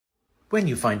When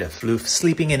you find a floof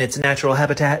sleeping in its natural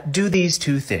habitat, do these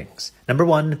two things. Number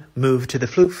 1, move to the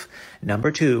floof.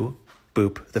 Number 2,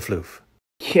 boop the floof.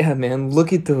 Yeah, man,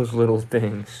 look at those little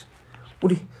things.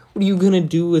 What are you gonna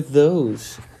do with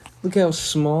those? Look how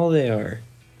small they are.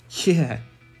 Yeah,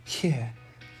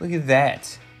 look at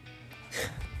that.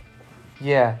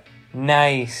 Yeah,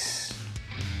 nice.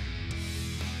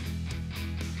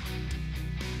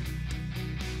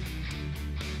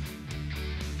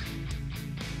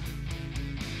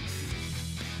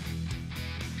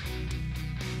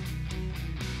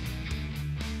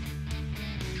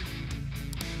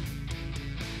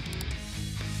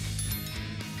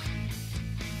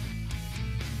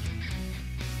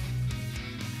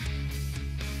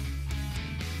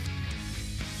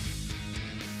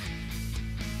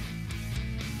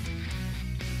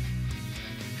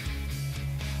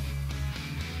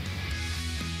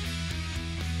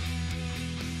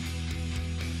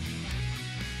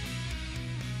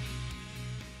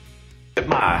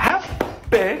 My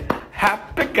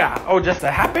happy guy. Oh, just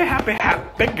a happy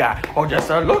guy. Oh, just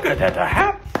a look at that, the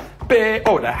happy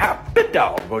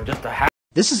dog. Oh, just a happy.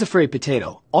 This is a furry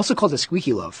potato, also called a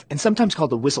squeaky loaf, and sometimes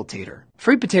called a whistle tater.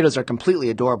 Furry potatoes are completely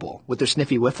adorable, with their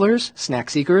sniffy whifflers, snack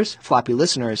seekers, floppy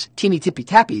listeners, teeny tippy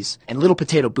tappies, and little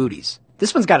potato booties.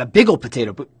 This one's got a big old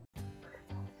potato boot.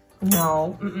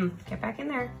 No, get back in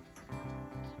there.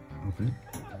 Open it.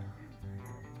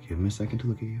 Give him a second to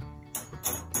look at you.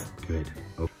 Good.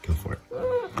 Oh, go for it.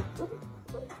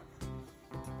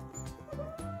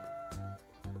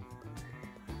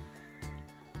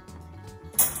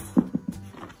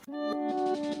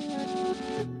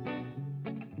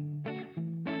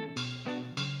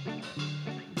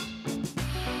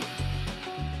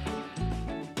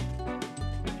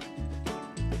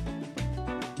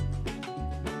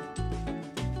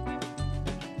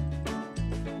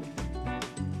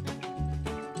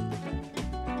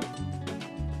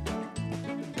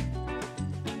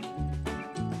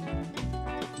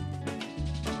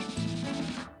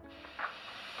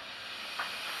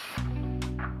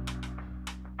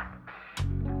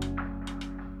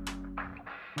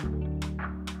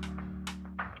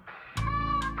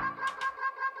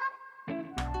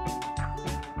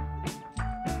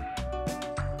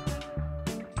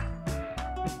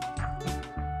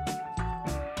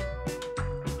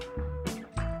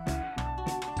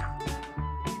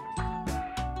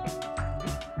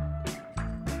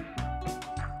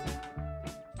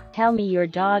 Tell me your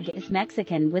dog is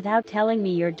Mexican without telling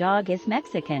me your dog is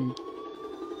Mexican.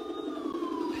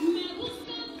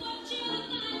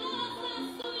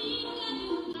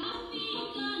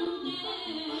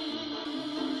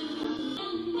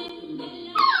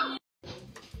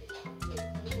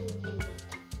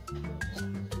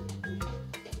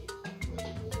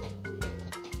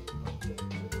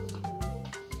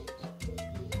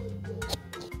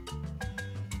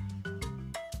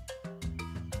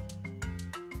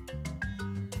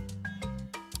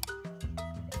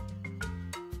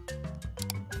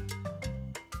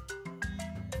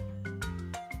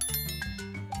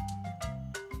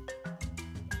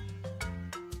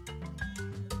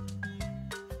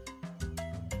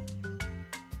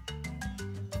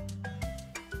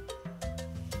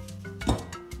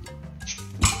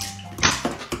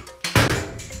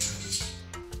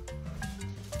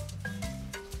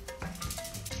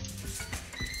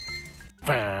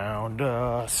 Found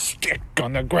a stick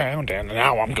on the ground, and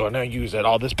now I'm gonna use it.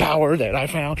 All this power that I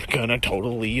found, gonna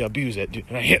totally abuse it.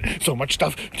 I hit so much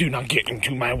stuff, do not get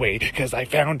into my way, cause I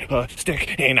found a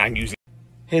stick and I'm using it.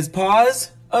 His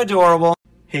paws, adorable.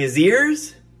 His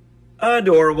ears,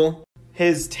 adorable.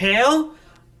 His tail,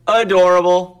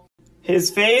 adorable. His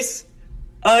face,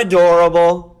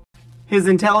 adorable. His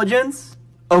intelligence,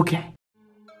 okay.